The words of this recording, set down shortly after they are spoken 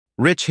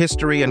Rich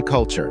history and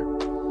culture.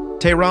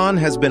 Tehran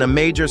has been a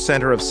major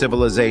center of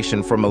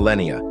civilization for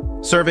millennia,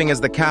 serving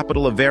as the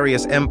capital of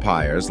various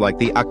empires like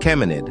the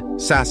Achaemenid,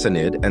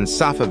 Sassanid, and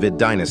Safavid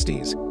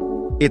dynasties.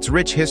 Its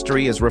rich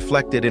history is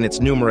reflected in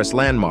its numerous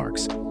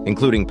landmarks,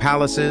 including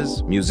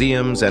palaces,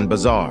 museums, and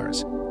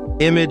bazaars.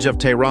 Image of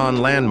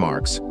Tehran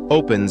landmarks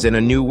opens in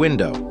a new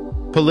window.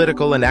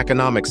 Political and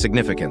economic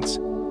significance.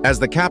 As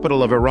the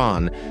capital of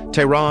Iran,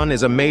 Tehran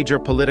is a major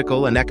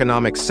political and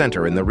economic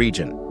center in the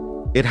region.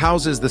 It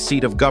houses the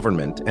seat of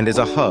government and is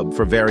a hub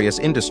for various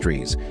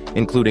industries,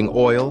 including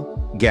oil,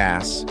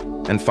 gas,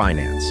 and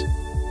finance.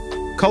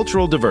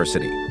 Cultural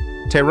diversity.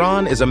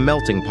 Tehran is a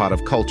melting pot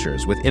of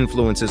cultures with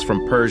influences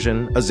from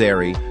Persian,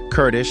 Azeri,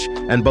 Kurdish,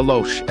 and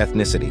Baloch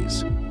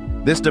ethnicities.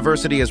 This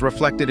diversity is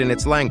reflected in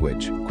its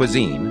language,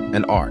 cuisine,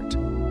 and art.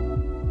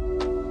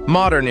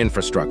 Modern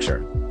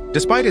infrastructure.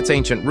 Despite its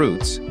ancient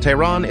roots,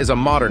 Tehran is a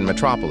modern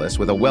metropolis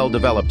with a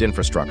well-developed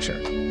infrastructure.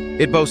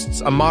 It boasts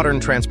a modern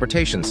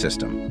transportation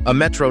system, a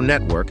metro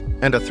network,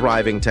 and a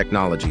thriving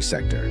technology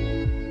sector.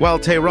 While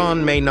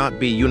Tehran may not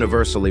be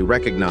universally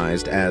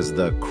recognized as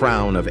the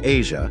crown of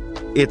Asia,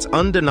 its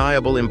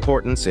undeniable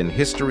importance in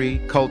history,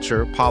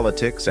 culture,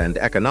 politics, and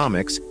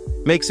economics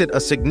makes it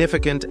a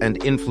significant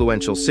and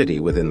influential city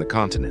within the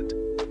continent.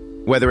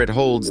 Whether it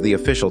holds the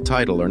official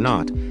title or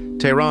not,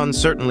 Tehran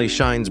certainly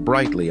shines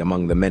brightly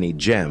among the many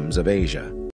gems of Asia.